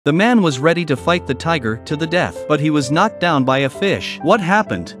The man was ready to fight the tiger to the death, but he was knocked down by a fish. What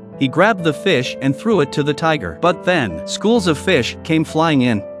happened? He grabbed the fish and threw it to the tiger. But then, schools of fish came flying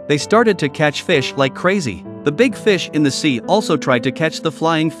in. They started to catch fish like crazy. The big fish in the sea also tried to catch the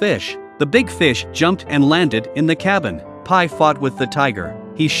flying fish. The big fish jumped and landed in the cabin. Pai fought with the tiger.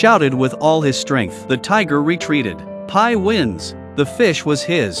 He shouted with all his strength. The tiger retreated. Pai wins. The fish was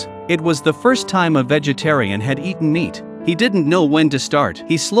his. It was the first time a vegetarian had eaten meat. He didn't know when to start.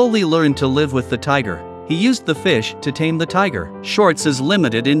 He slowly learned to live with the tiger. He used the fish to tame the tiger. Shorts is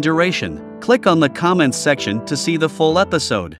limited in duration. Click on the comments section to see the full episode.